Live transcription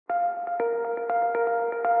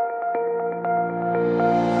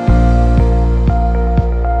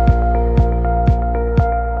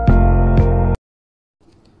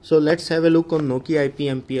So let's have a look on Nokia IP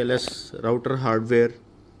MPLS router hardware,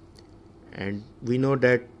 and we know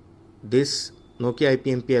that this Nokia IP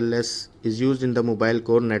MPLS is used in the mobile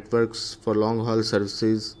core networks for long haul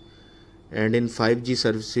services and in 5G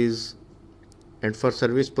services, and for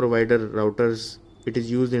service provider routers it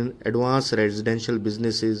is used in advanced residential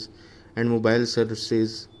businesses and mobile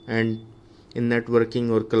services and in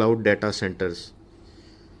networking or cloud data centers,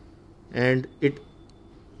 and it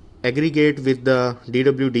aggregate with the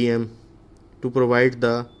DWDM to provide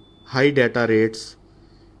the high data rates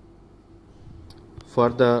for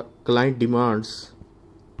the client demands.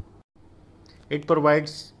 It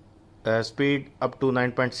provides speed up to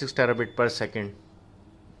 9.6 terabit per second,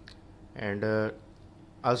 and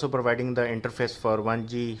also providing the interface for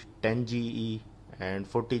 1G, 10GE and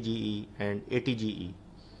 40GE and 80GE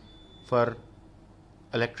for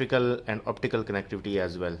electrical and optical connectivity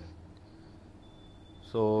as well.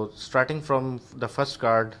 So starting from the first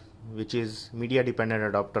card, which is media dependent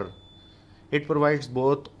adapter, it provides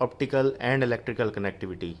both optical and electrical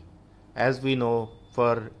connectivity. As we know,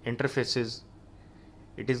 for interfaces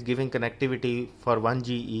it is giving connectivity for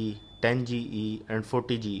 1GE, 10GE and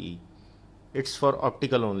 40GE. It's for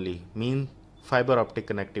optical only, mean fiber optic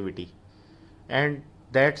connectivity. And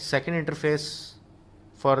that second interface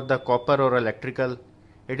for the copper or electrical,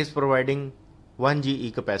 it is providing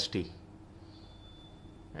 1GE capacity.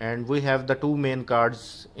 And we have the two main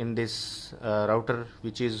cards in this router,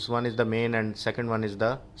 which is one is the main and second one is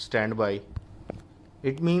the standby.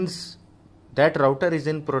 It means that router is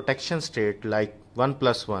in protection state, like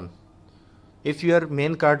 1+1. If your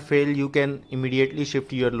main card fail, you can immediately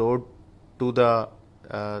shift your load to the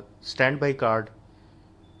standby card,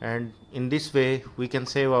 and in this way we can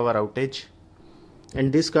save our outage.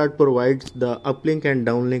 And this card provides the uplink and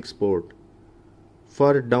downlink support.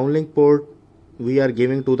 For downlink port we are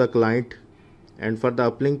giving to the client, and for the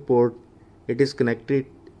uplink port it is connected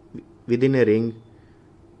within a ring,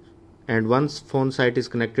 and one phone site is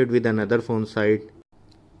connected with another phone site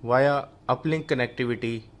via uplink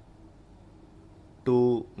connectivity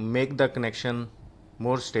to make the connection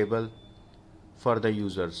more stable for the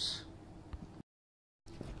users.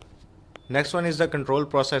 Next one is the control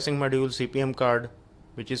processing module CPM card,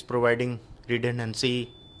 which is providing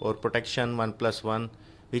redundancy or protection 1+1,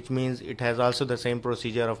 which means it has also the same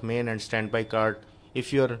procedure of main and standby card.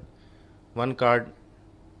 If your one card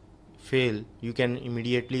fail, you can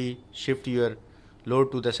immediately shift your load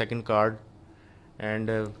to the second card. And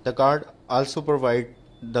the card also provide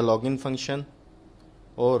the login function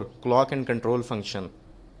or clock and control function.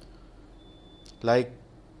 Like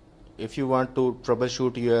if you want to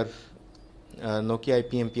troubleshoot your Nokia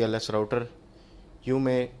IP MPLS router, you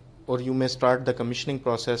may start the commissioning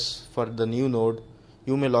process for the new node.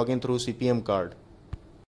 You may log in through CPM card,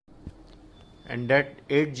 and that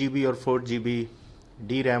 8GB or 4GB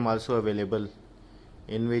DRAM also available,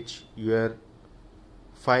 in which your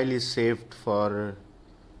file is saved for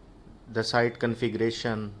the site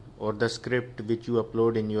configuration or the script which you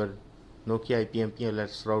upload in your Nokia IP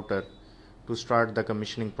MPLS router to start the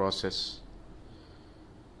commissioning process.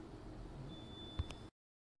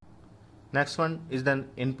 Next one is the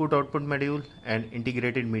input output module and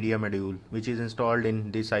integrated media module, which is installed in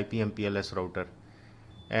this IP MPLS router,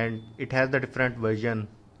 and it has the different version.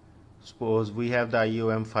 Suppose we have the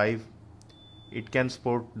IOM 5, it can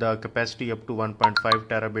support the capacity up to 1.5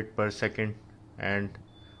 terabit per second, and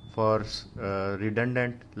for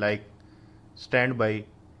redundant like standby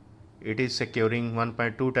it is securing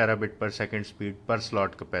 1.2 terabit per second speed per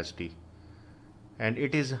slot capacity, and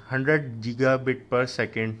it is 100 gigabit per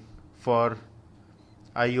second for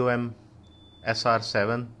IOM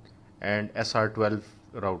SR7 and SR12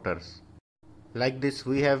 routers. Like this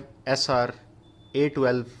we have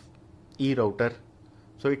SR-A12E router,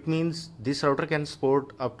 so it means this router can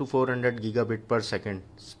support up to 400 gigabit per second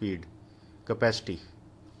speed capacity,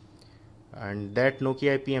 and that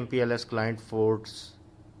Nokia IP MPLS client ports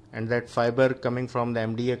and that fiber coming from the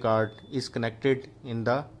MDA card is connected in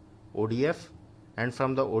the ODF, and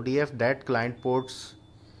from the ODF that client ports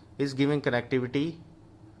is giving connectivity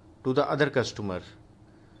to the other customer.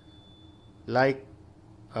 Like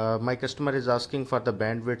my customer is asking for the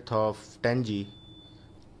bandwidth of 10G,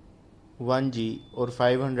 1G or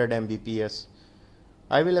 500 Mbps.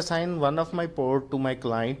 I will assign one of my port to my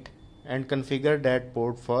client and configure that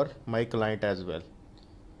port for my client as well,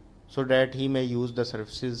 so that he may use the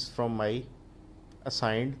services from my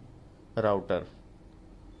assigned router.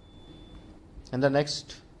 And the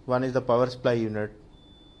next one is the power supply unit,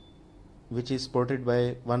 which is supported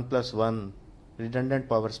by 1+1 redundant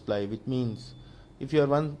power supply, which means if your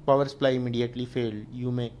one power supply immediately failed,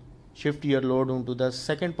 you may shift your load into the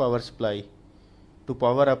second power supply to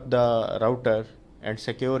power up the router and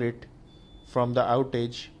secure it from the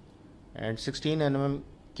outage. And 16 mm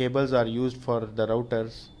cables are used for the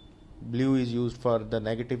routers. Blue is used for the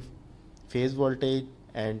negative phase voltage,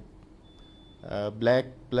 and black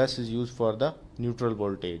plus is used for the neutral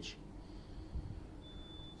voltage.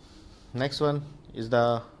 Next one is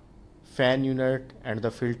the fan unit and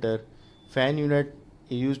the filter. Fan unit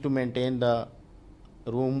is used to maintain the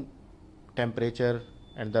room temperature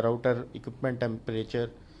and the router equipment temperature,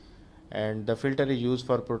 and the filter is used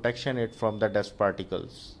for protection it from the dust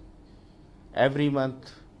particles. Every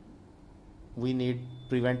month we need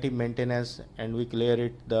preventive maintenance and we clear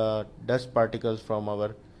it the dust particles from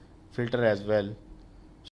our filter as well.